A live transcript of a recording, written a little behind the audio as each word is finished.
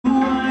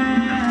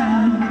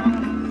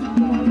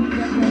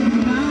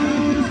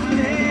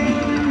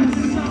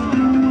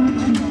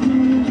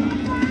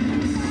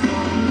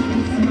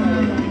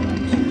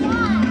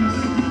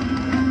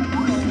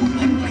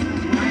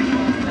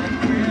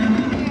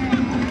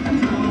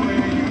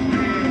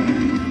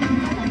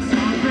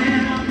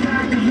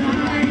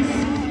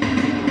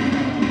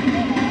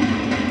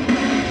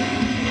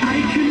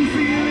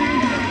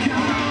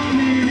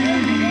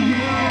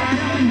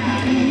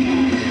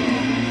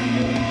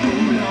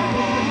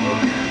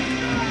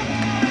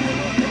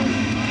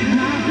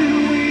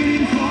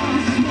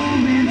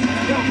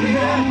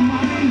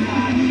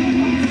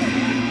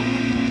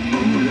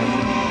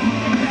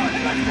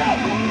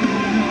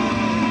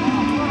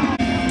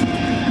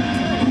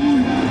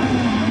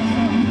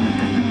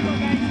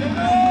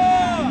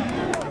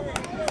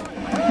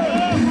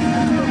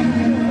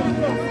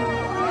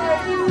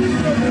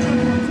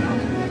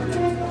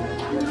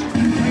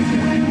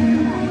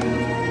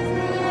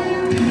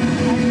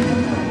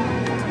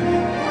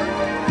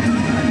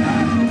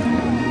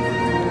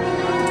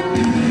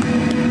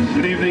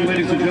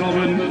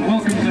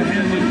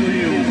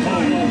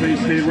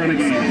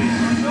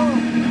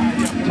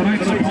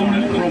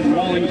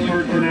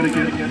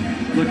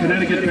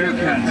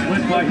Bearcats,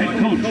 led by head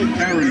coach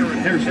Aaron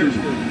Hairston.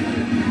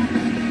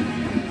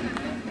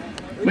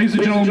 Ladies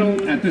and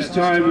gentlemen, at this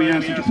time we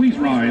ask that you please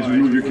rise and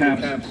remove your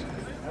caps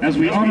as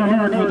we honor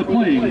America with the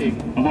playing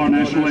of our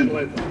national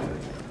anthem.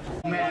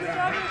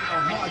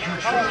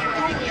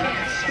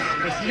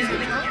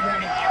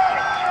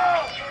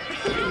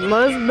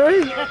 Must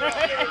be.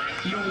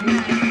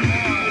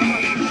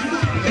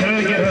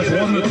 Connecticut has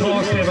won the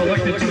toss. They have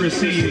elected to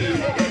receive.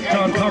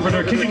 John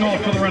Carpenter kicking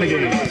off for the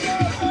Renegades.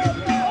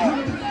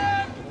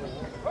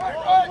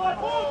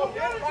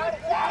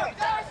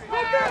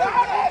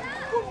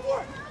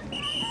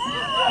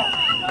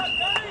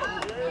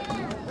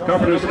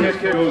 Carpenter's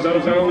kick goes out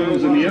of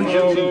bounds in the end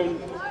zone.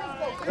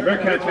 The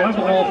Bearcats will have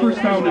the ball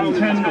first down and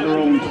 10 of their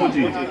own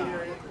 20.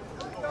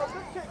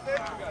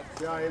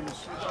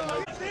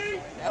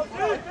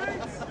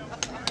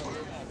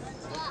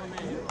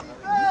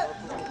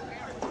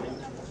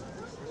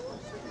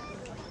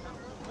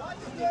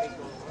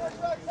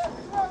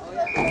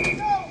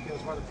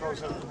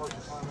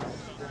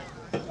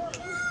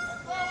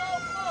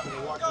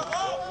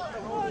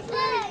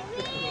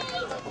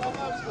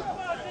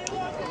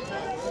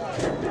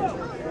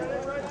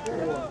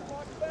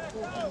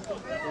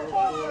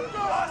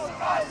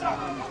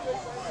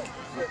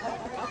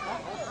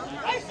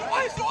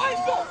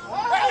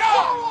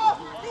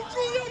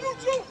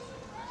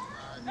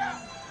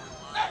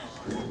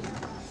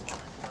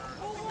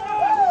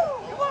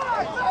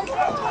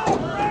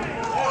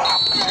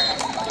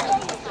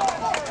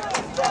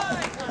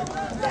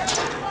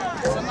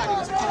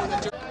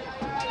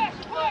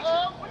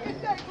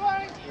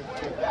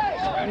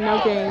 No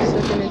games,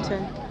 2nd and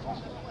 10.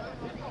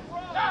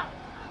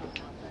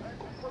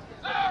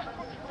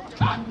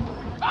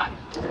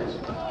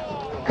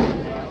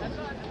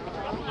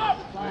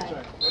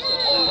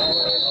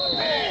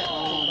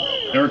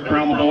 Eric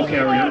Brown, the ball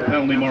carrier,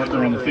 penalty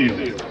marker on the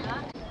field.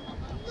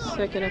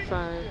 2nd and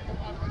 5.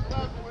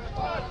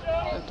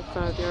 After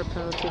 5-yard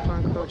penalty for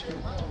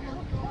encroachment.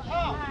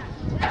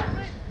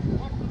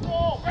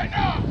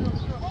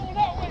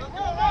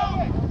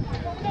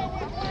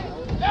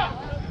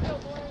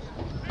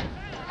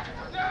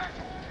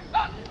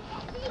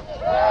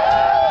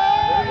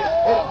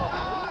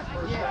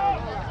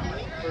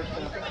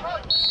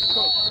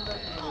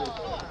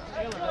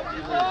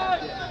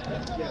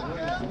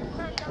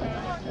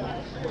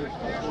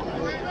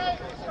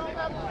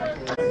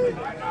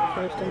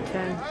 First and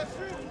 10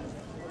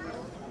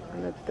 on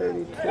the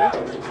 32.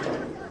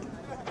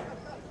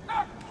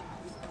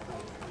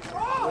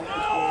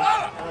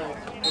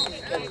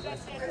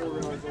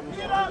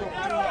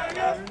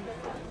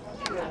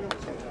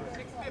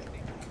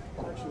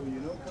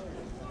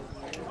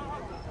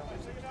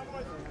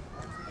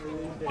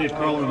 Dave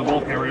Carlin, the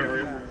ball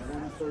carrier.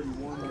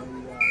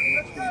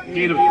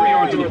 Gain of 3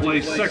 yards on the play,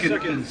 2nd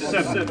and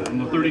 7 on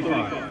the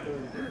 35.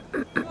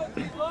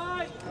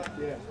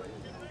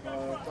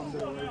 Come to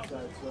the right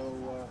side, so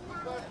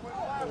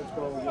let's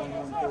go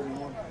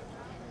 1-1-31.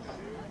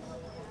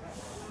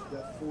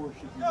 That 4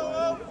 should be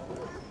wide open.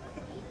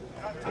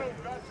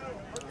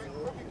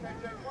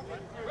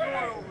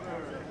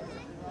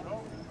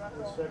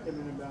 The 2nd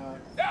and about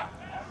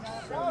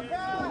 7.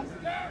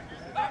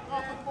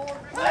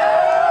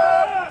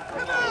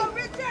 Come on,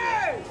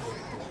 Richard!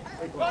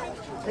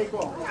 Take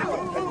off.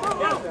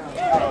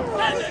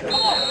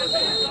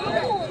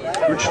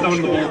 Rich Stone,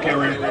 the ball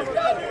carrier.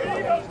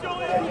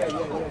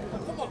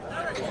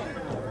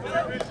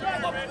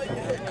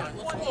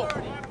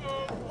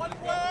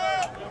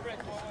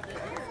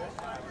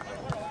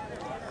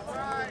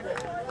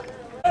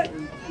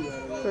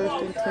 First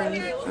and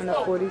 10 on the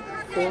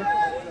 44.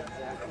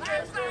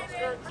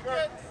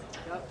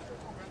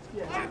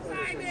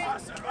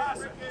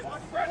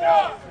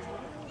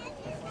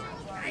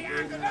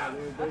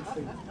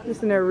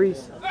 Listen there,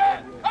 Reese.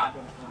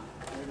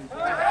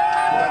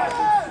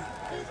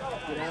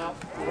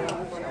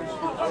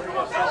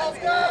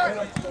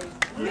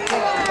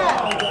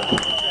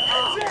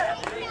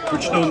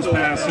 Rich Stone's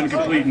pass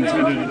incomplete,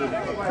 intended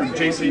for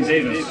Jason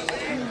Davis.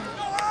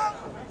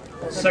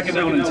 2nd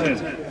down and 10.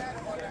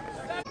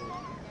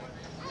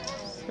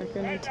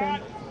 2nd and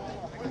 10.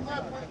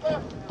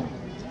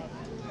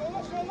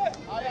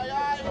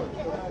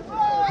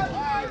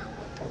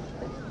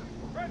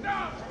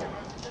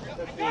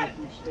 If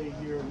we stay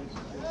here in this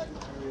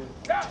area.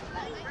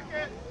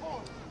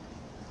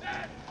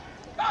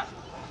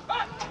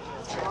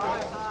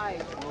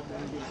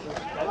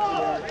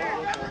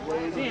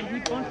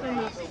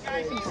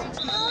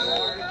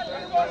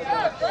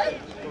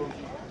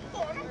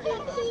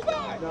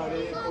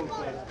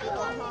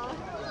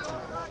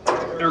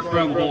 Eric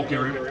Brown, the ball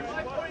carrier.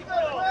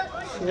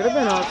 Should have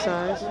been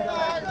offside.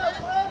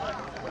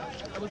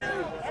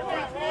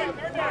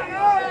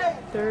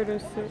 3rd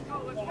and 6.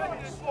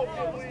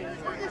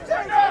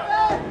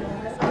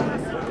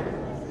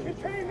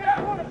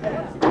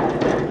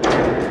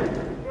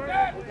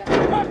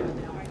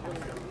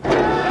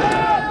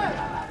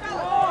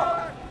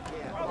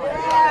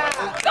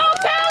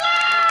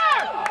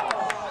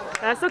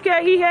 That's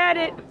okay, he had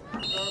it.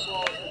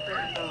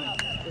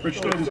 Rich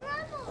Stone.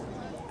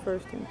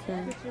 First and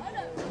 10.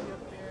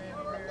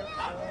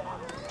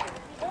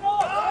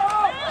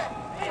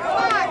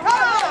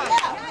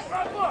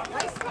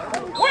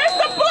 Where's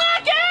the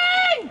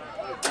blocking?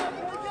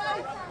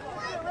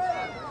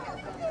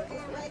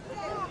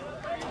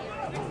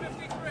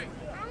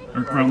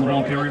 Around the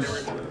ball carriers.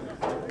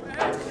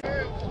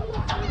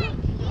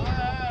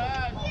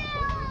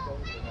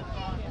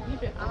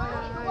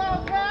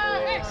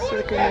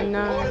 Second and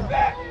 9.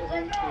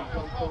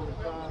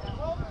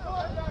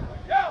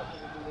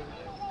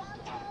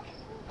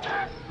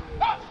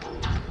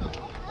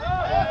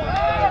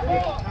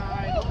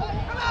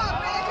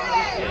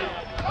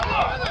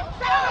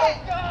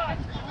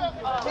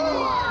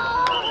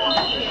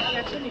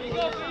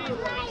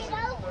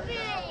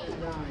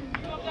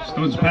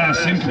 Stone's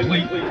pass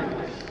incomplete.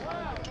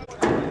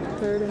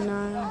 Third and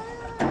 9.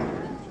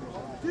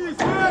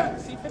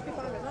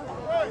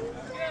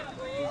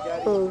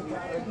 Oh,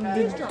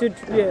 the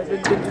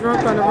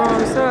drunk on the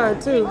wrong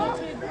side too.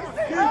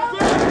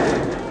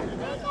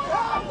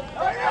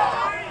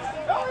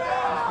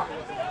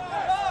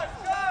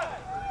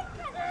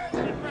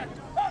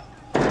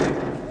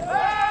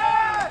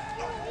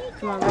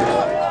 Come on, Rich.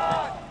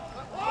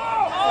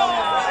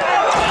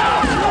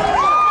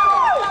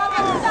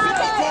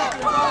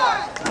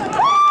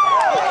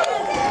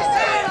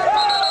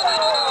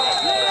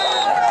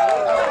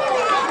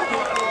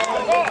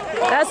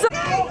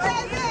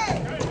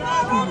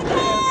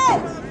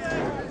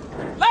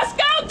 Let's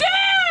go, D!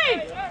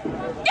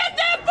 Get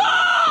that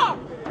ball!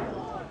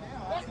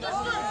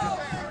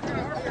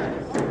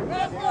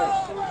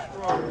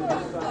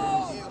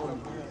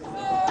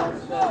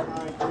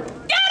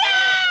 Get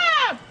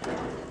him!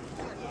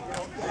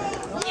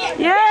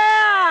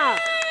 Yeah!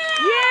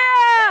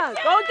 Yeah!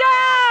 Go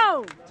down!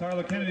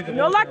 Tyler Kennedy.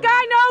 No, let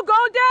guy know.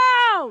 Go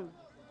down!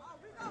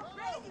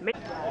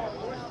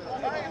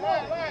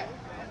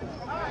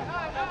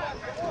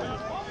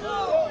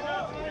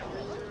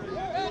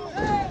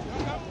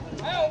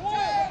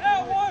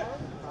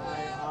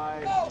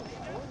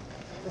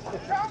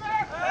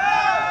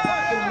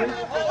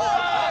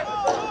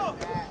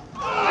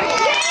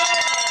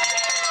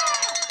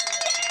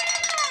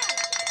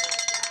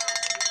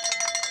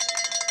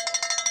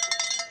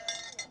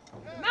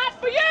 Not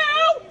for you!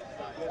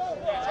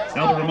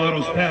 Albert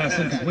Amato's pass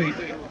incomplete.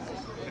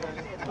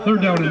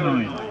 Third down and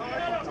 9.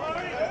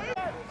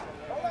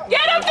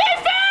 Get him,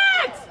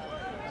 defense!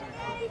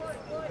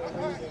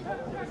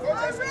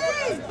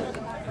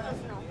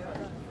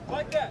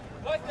 Like that,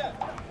 like that.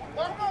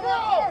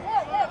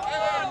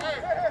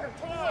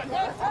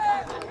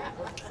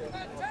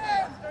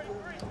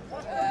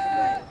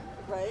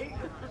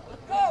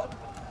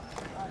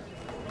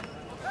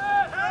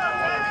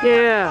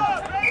 Yeah.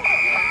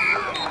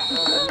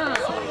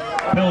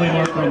 Penalty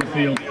marker on the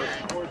field.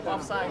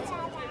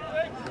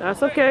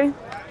 That's okay.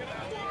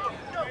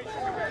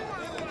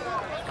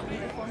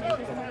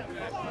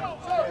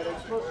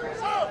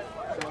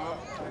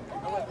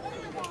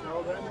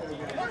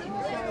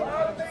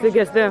 It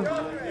gets them.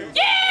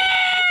 Yeah!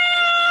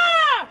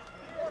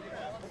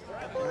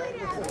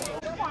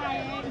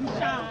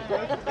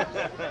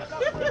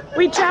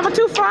 We traveled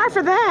too far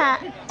for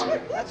that.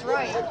 That's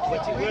right.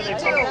 Where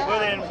are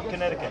they in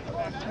Connecticut?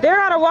 They're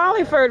out of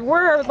Wallingford.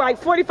 We're like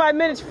 45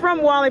 minutes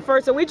from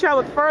Wallingford, so we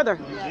traveled further.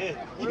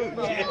 We're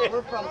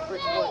from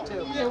Bridgeport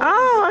too.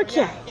 Oh,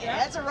 okay.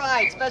 That's a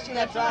ride, especially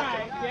that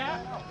traffic. Yeah.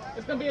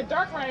 It's gonna be a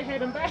dark ride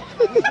heading back.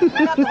 We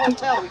got the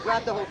hotel. We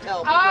grabbed the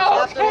hotel.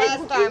 Oh, After okay.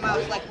 last time, I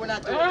was like, we're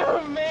not doing it.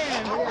 Oh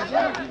man.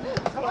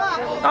 Come on.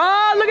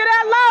 Oh, look at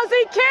that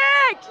lousy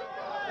kick!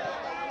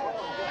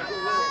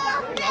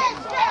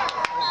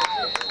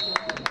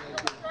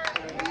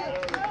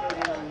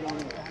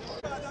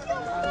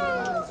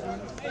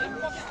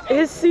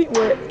 His seat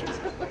wet.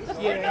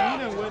 Yeah, you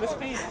know where his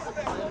pants.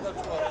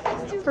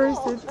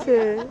 First and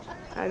 10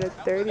 out of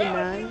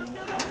 39.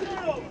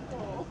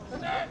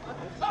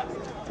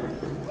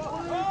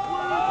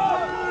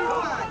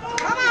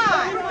 Come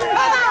on.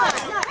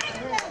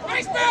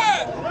 Nice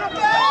man!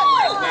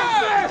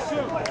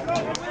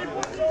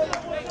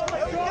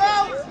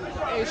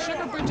 Hey,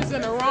 Sugar Bridge is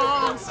in the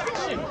wrong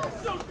section.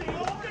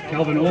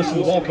 Calvin Olsen,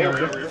 the ball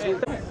carrier.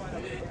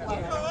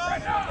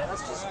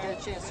 Let's just get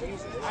a chance to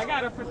use it. I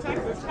gotta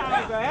protect this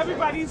cowbell.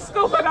 Everybody's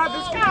scooping out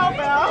this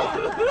cowbell.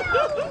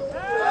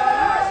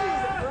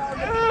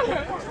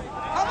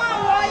 Come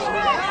on, White.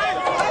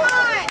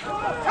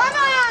 Come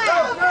on.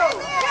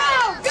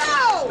 Go.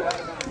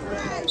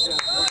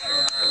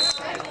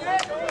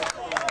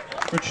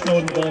 Rich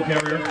Snowden, the ball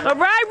carrier. All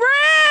right,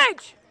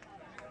 Rich!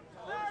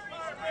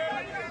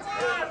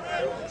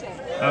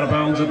 Out of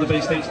bounds at the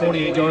Bay State's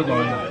 48-yard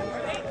line.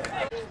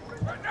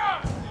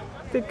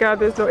 Thank God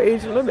there's no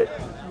age limit.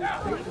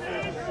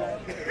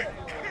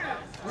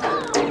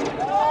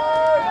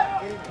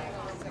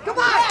 Come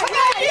on,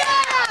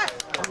 yeah!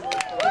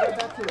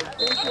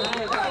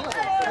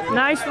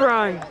 Nice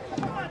run.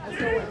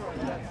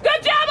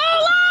 Good job,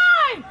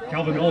 O-line!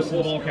 Calvin Olsen,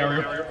 the ball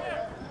carrier.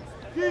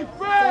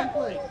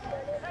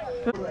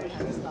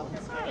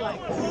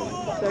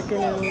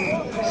 Second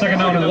and Second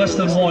down and less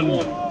than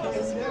 1.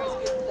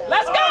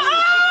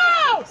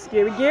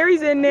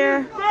 Gary's in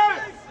there.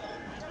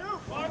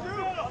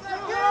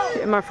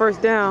 Get my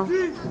first down.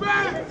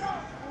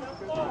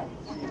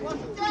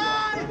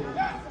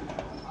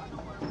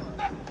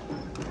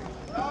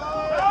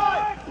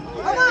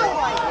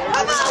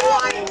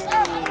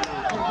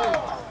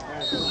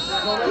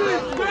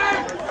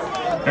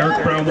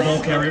 Eric Brown, the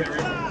ball carrier.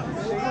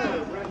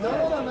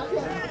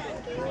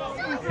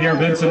 Pierre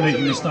Vincent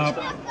making the stop.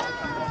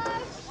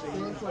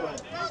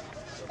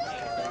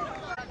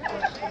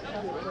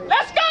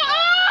 Let's go!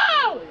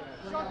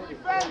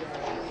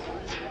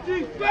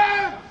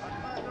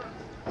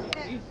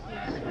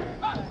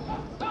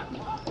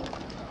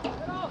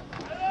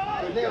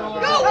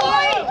 Go,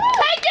 boy!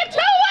 Take it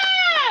to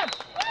him!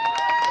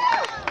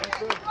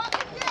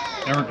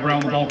 Eric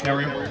Brown, the ball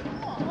carrier.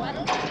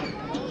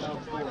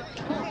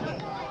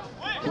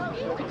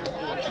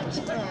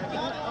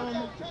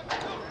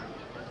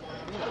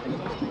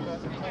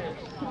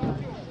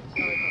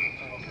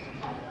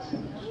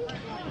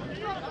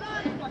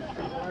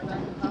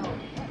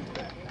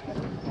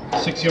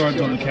 Six yards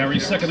on the carry,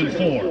 2nd and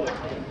 4.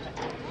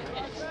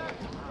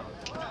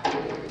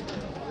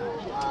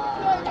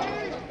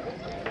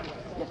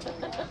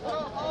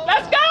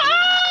 Let's go!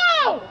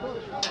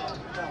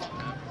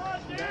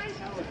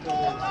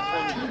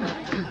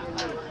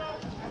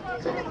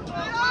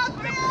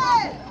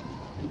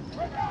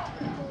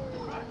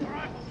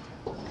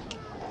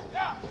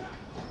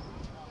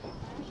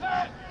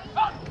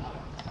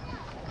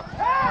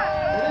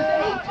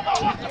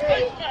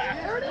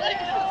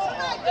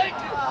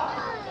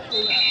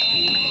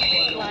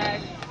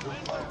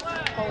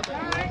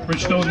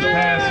 Bridgestone's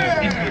pass is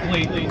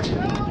incomplete.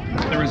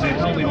 There is a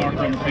penalty marker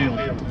on the field.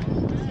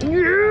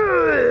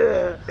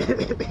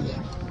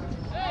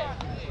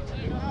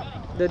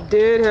 The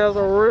dead has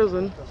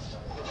arisen.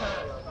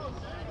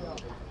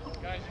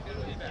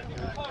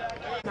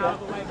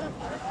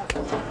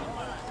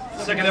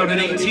 Second out and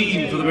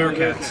 18 for the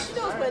Bearcats.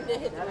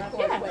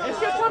 Yeah,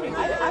 it's your tummy.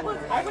 I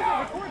wasn't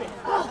recording.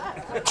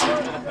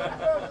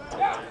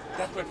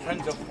 That's what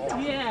friends are for.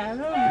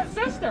 Yeah,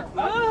 sister.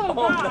 Oh,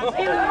 God.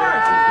 Even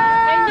worse.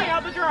 And yeah,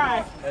 the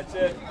drive. That's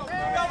it.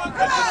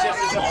 That's the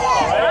sisters of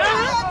all,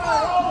 right?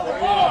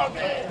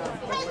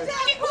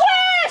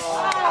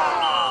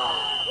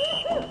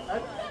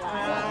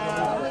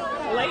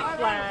 Late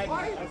flag.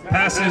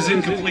 Pass is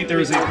incomplete. There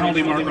is a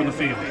penalty marker on the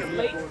field.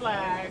 Late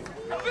flag.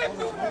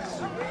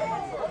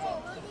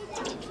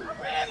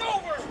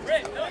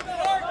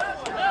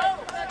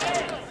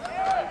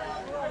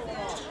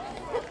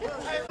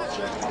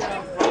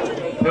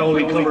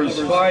 Penalty covers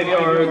 5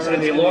 yards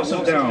and a loss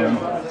of down.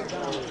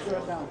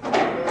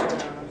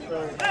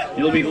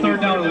 It'll be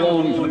 3rd down and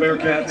long for the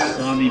Bearcats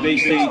on the Bay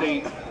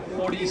State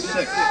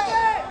 46.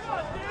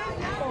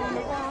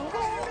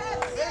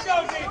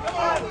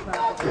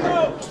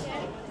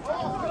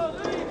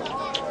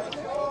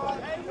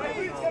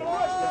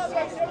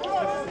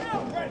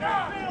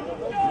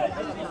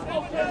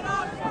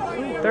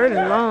 Third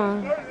and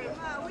long.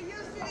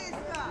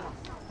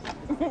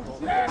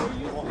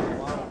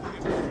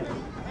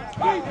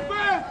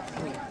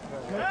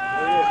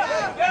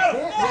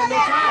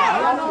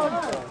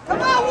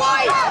 Come on,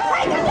 White!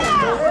 Take it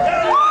down!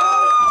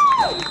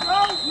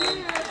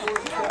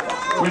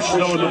 Rich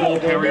Snow, the ball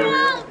carrier.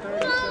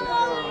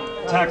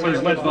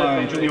 Tacklers led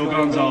by Julio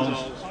Gonzalez.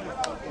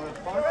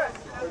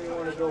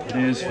 It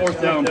is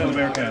 4th down for the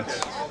Bearcats.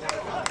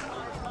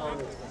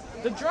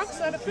 The drunk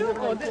side of field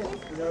goal, didn't he?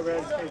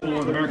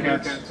 For the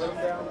Bearcats. Are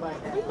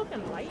we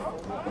looking light?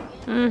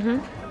 Mm-hmm.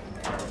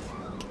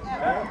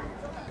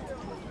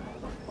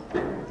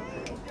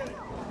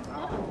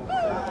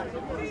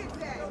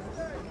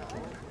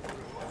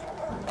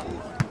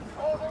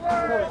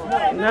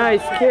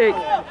 Nice kick.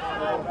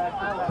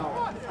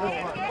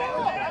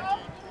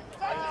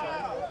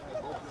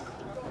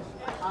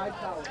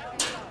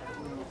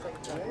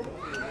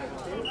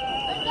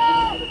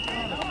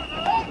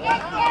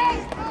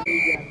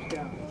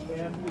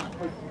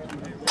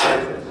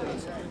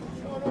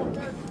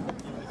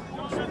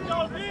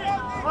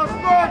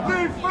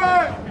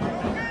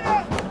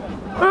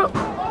 Oh,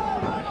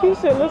 he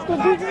said, let's go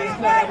defense.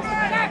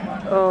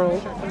 Oh.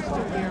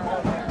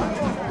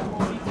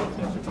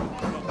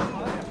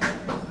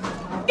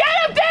 Get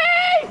him,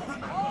 Dave!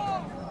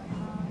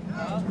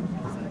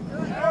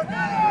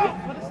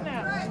 What a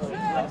snap.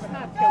 What a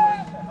snap, killer.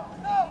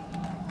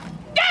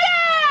 Get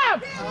him!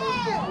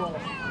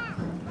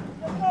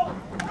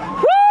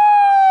 Woo!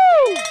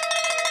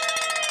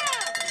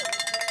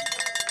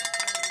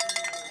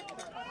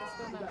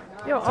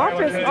 Yo,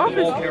 offense.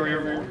 Ball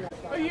carrier.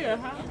 Oh, yeah,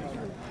 huh?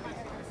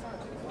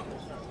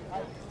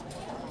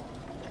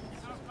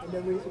 And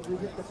then we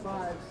hit the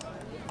 5s.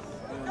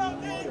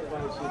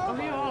 Oh,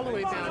 he all the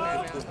way down there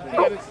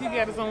now. He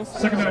got his own.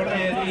 2nd out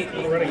and 8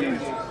 for the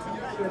Renegades.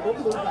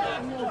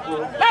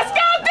 Let's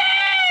go,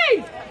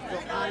 Dave!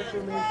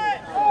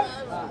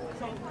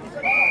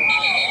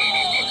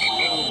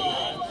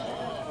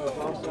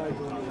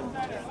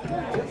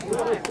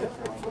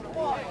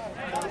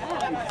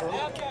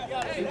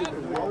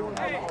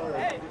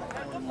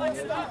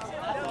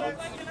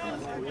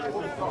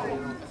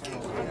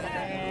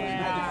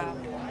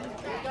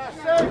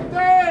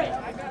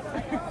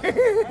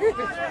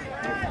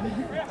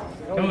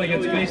 Penalty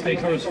against Bay State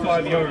covers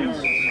 5 yards.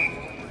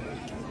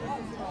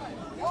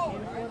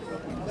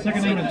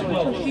 Second down and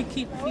 12.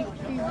 Keep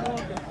walking.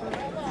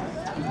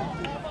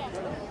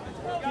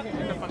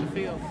 End up on the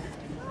field.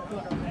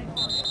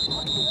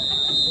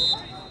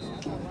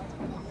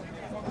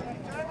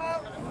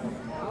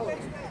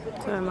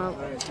 Time out.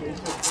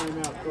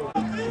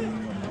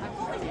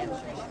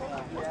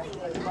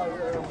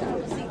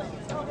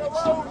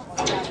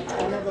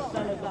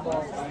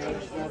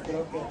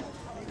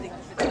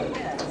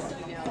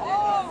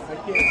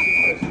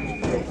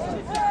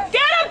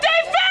 Get him,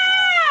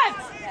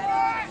 defense!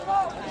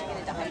 When you get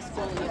into high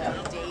school, you know,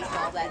 days,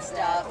 all that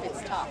stuff,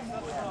 it's tough.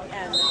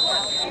 And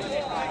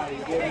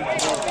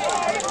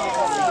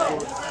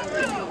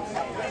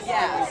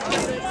yeah,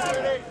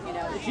 you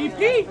know,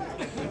 GP!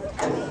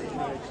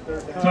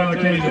 Tyler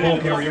Kenny, the ball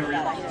carrier.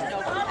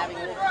 having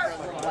lived for a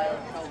little while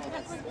in Provo,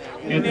 that's the way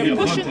it is. Anthony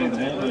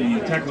Aponte,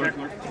 the tackler.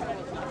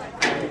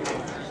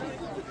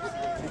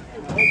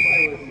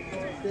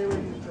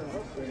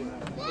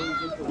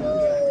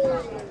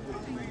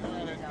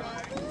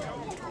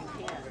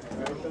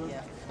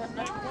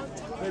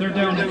 Third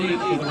down and 8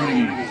 for the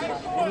Renegades.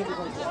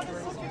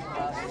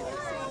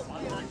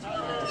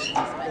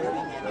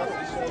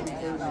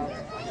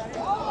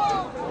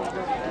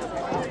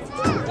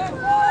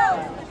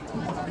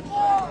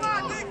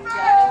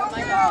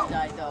 My dog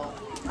died though.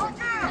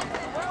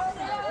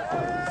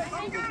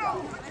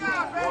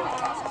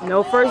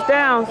 No first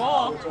down.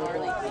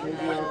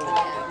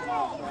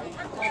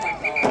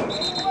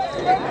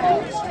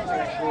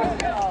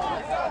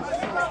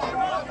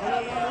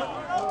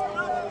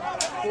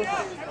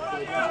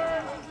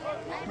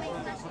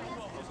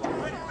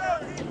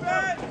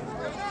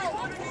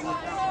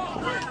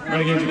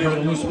 Renegades recover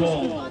the loose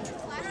ball.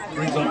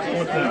 Brings up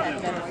 4th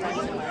down.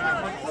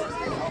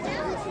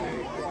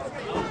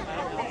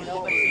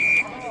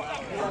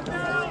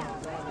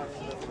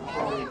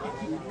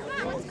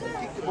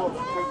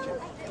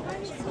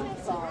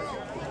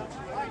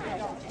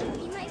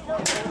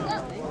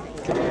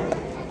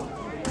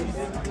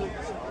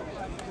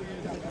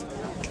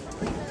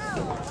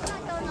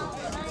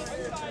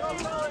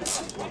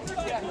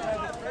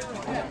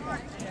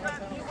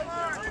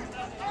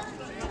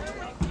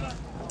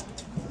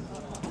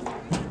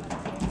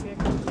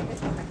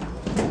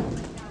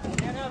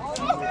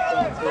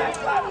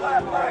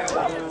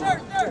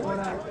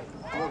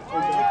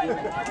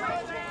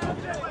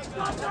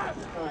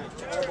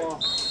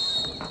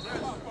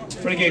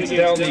 Renegades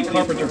down the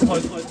Carpenter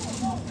punt.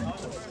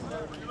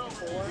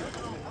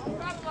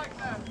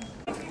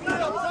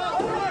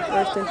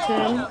 First and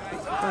 10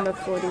 on the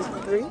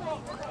 43.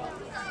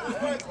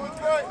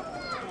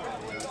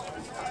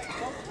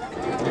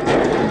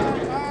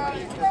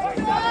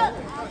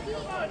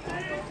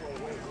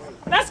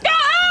 Let's go!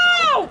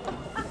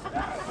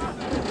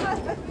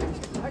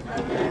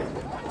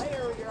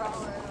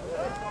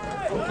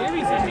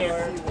 Gary's in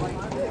there.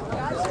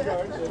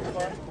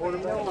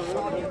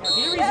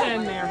 Gary's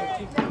in there.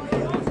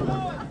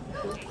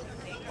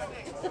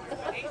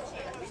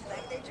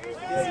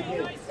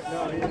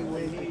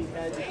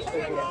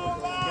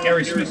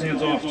 Gary Smith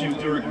hands off to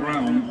Eric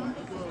Brown.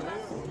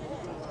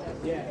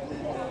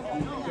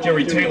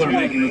 Jerry Taylor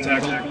making the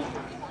tackle.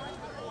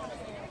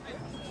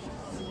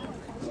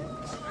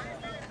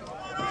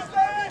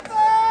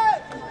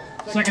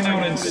 Second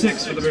down and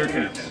 6 for the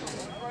Bearcats.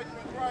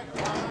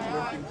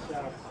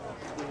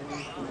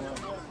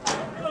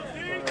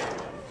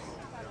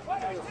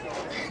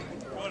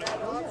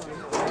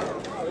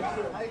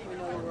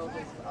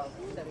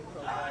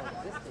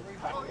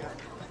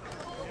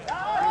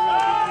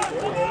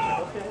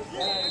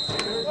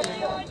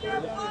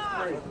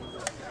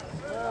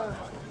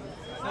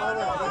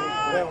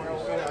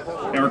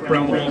 Eric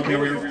Brown, the ball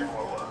carrier.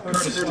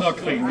 Curtis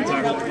Tuck making the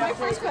tackle. My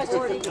first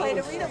question, you played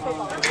arena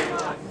football.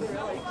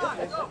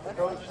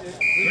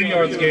 3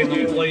 yards gained on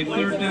the play.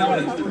 Third down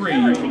and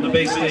 3 from the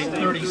Bay State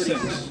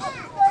 36.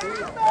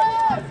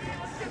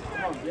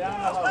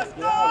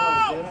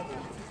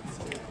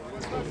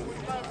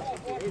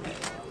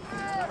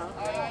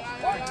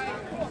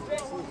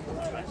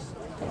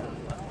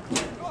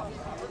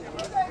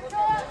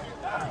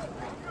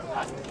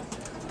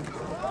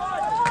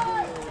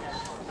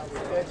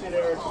 That's it,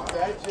 Eric.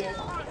 That's it.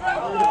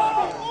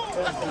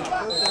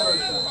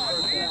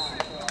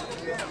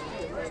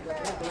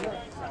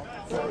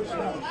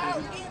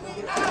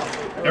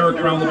 Eric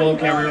Brown, the ball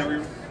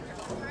carrier.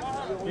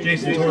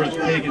 Jason Torres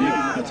Pagan,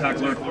 the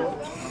tackler.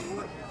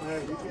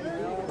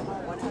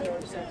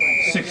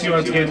 6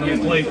 yards gained on the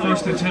play.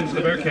 First and 10 for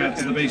the Bearcats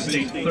at the Bay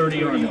State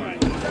 30-yard line.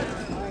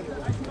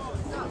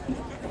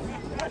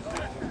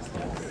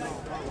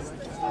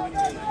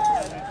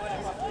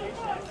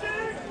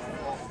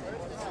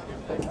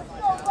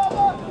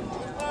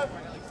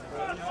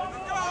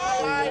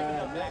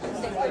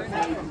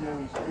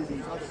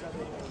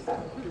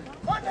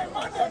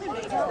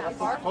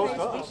 Post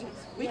up.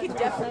 We can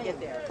definitely get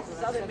there.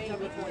 Southern Maine,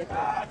 we can get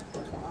there.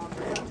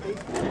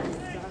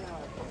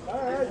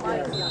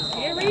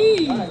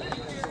 Gary!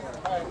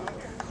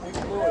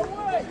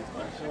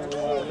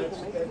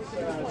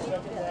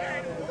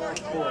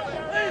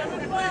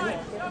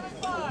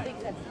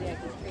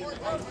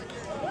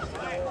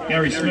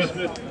 Gary Smith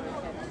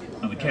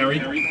on the carry.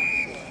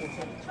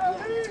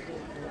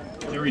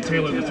 Gary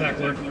Taylor, the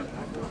tackler. Do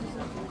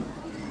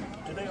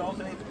they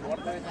alternate the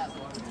quarterback?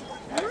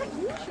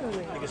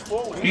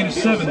 Gain of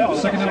 7,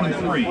 second down and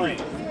 3.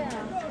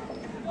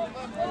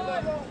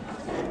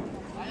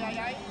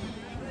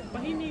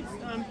 But he needs,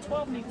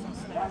 12 needs some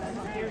snaps.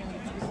 Gary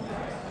needs some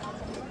snaps.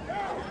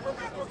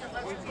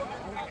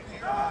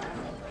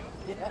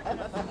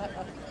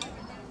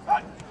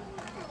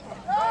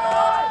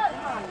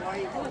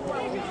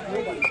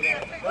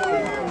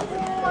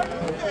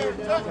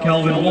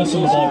 Calvin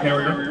Wilson, the ball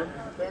carrier.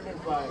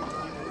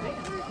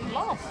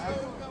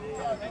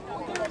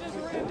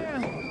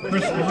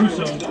 Chris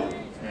Caruso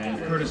and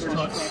Curtis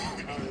Tutts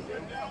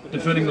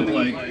defending the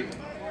play.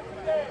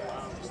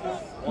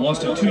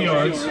 Lost of 2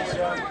 yards.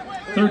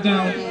 Third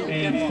down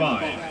and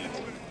 5.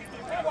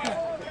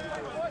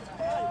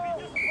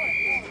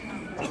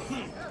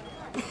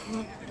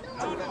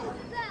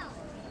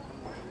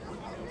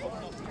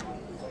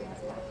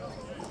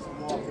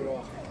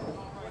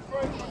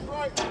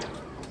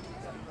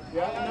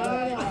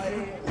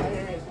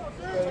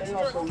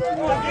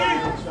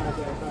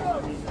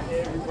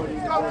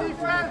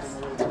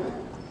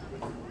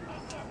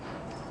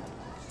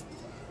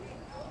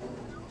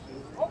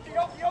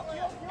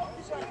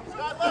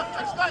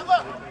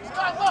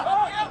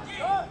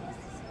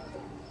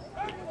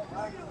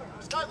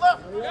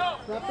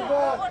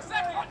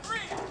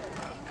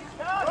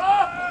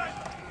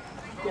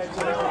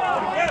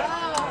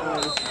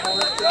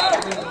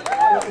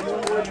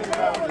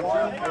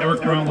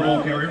 Eric Brown, the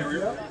ball carrier.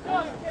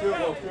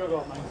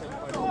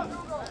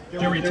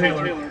 Gary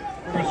Taylor,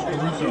 Chris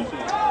Caruso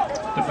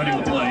defending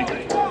the play.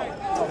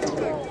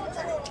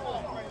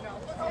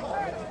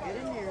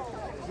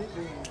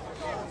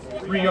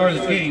 Three yards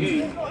gain.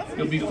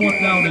 It'll be 4th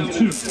down and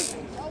 2.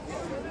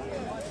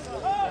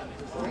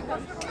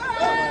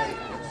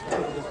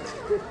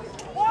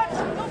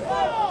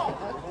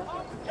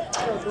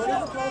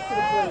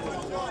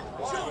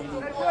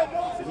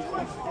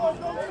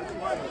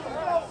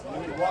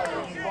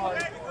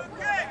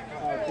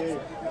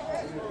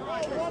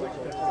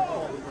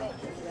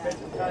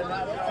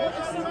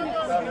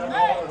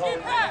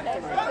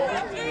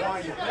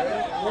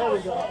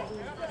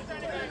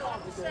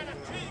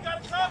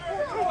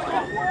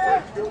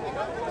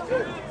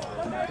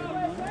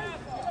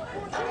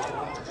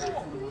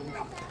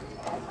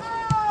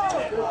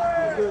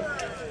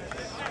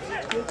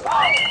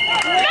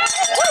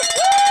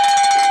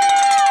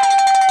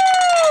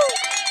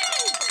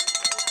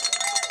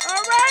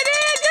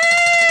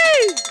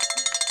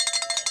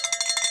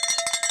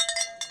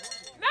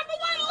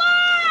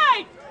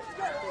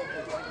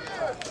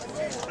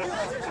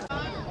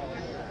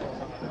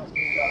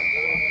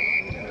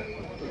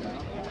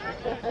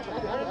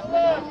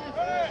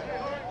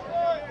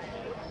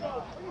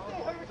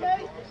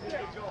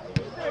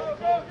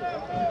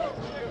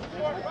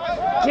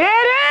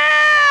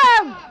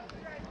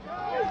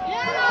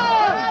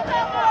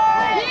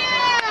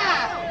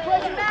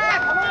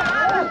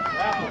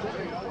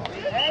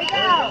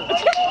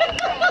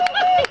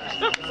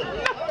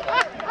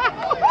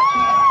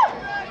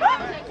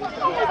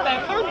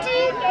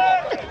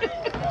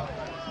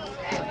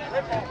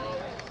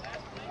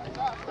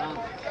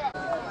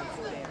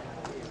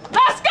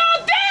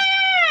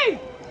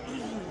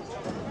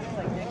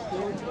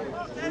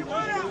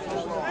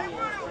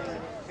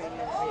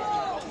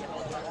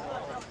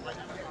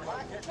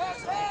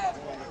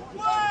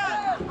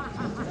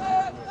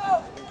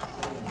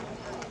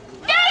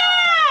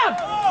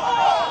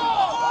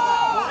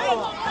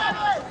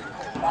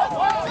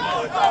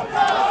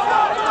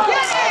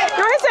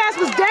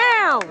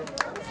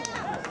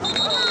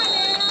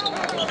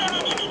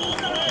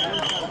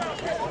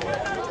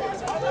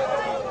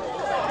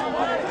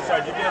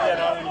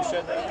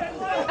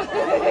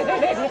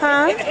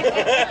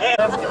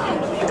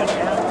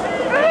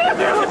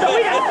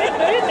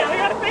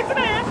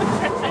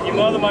 And your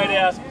mother might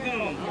ask,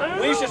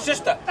 where's your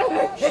sister?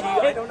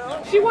 I don't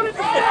know. She wanted to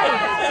stay.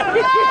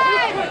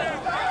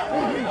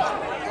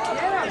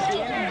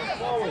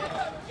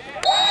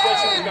 She said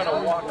she was going to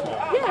walk home.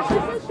 Yeah, she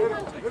said she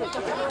wanted to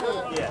stay.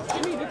 Yeah. She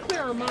needed to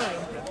clear her mind.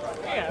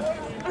 Yeah.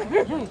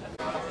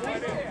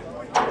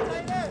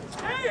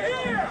 Hey,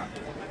 here!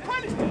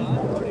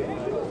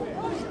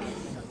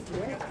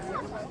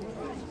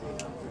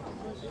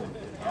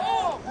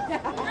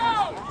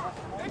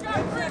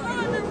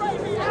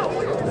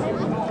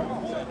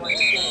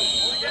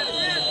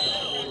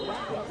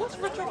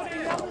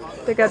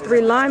 They got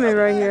 3 linemen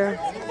right here.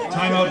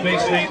 Timeout, Bay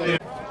State there.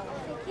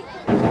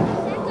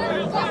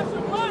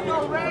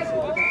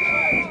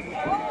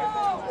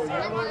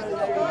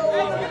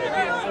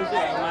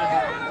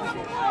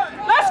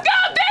 Let's go,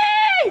 D!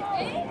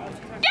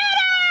 Get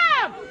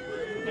him!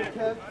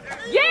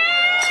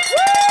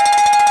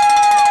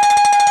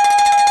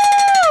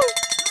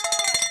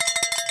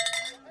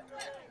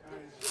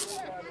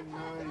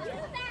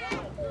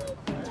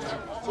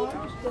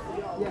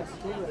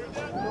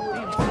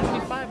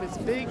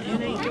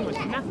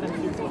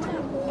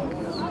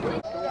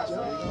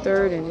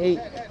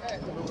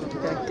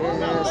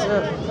 Oh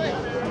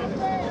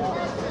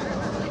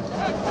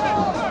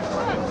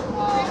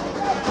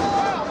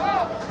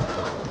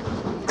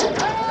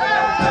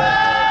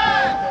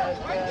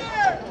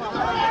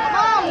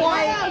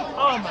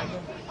my God.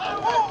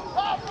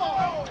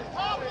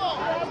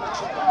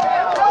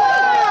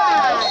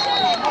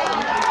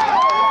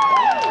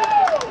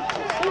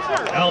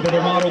 Albert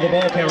Amato, the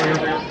ball carrier.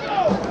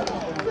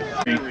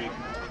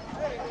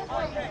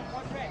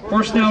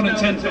 First down and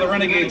 10 for the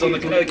Renegades on the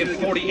Connecticut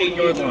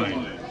 48-yard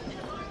line.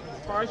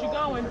 As far as you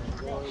going.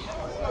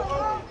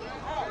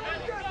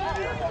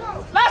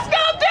 Let's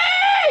go, D!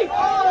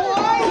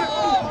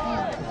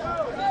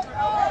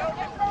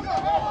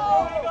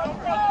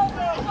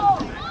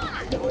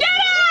 Get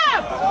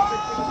him!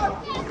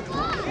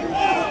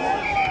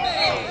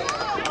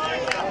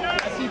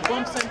 As he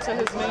bumps into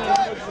his man.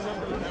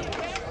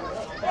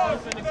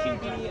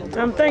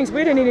 Thanks,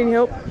 we didn't need any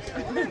help.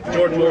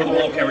 Jordan Moore, the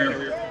ball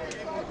carrier.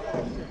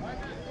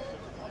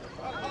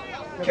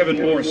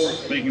 Kevin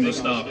Morse making the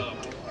stop.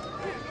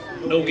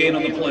 No gain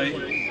on the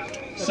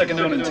play. Second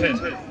down and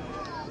 10.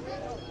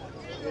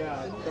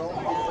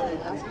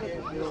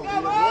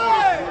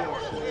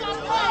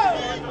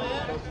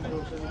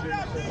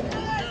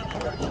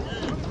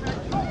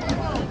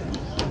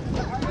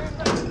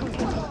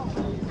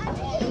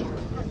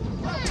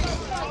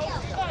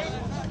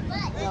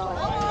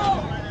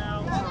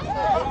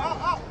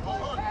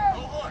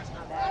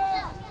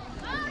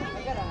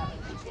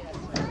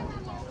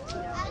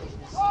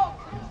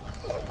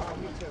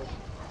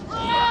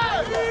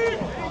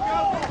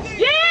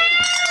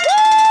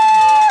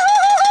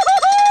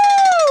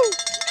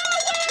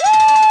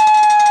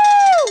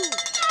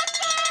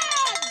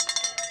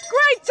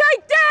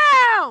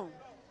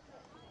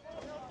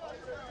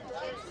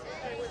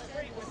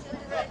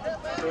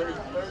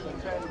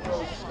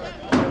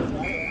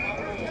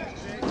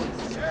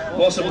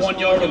 Loss of 1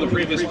 yard on the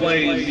previous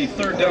play. It'd be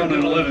third down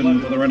and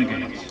 11 for the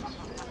Renegades.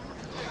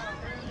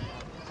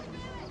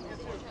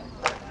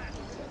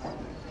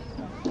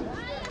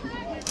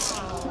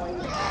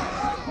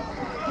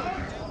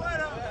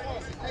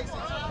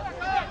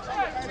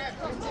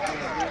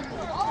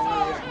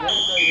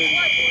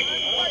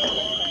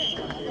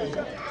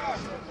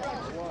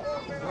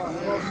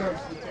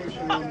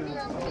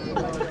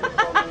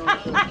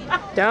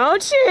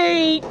 Don't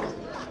cheat.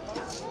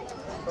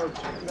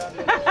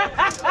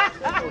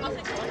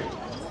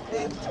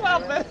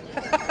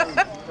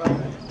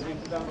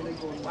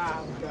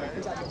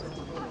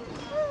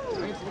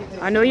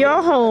 I know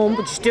y'all home,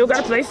 but you still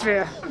gotta play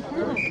fair.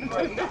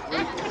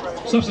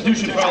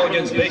 Substitution foul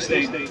against Bay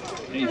State, a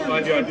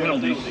 5-yard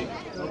penalty.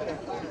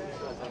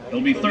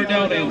 It'll be third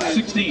down and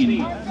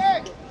 16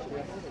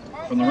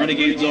 from the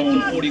Renegades'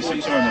 own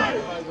 46-yard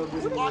line.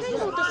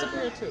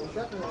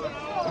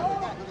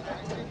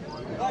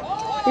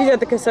 He's at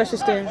the concession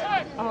stand.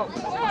 Oh.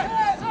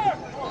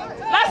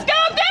 Let's go,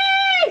 D!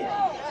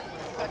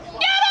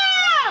 Get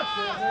him!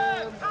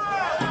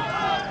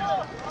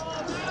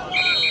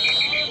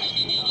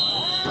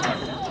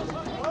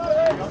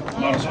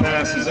 Amato's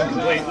pass is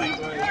incomplete.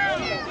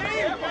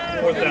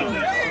 Fourth down.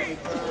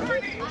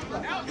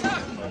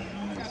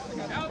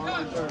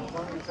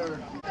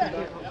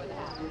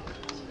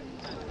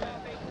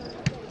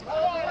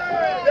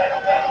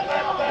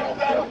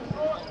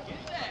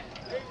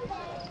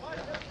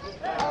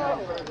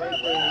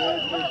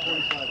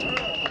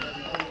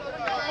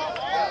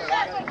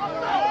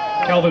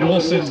 Calvin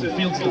Wilson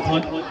fields the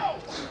punt.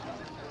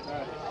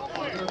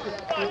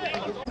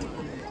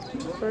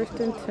 First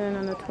and 10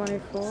 on the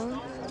 24.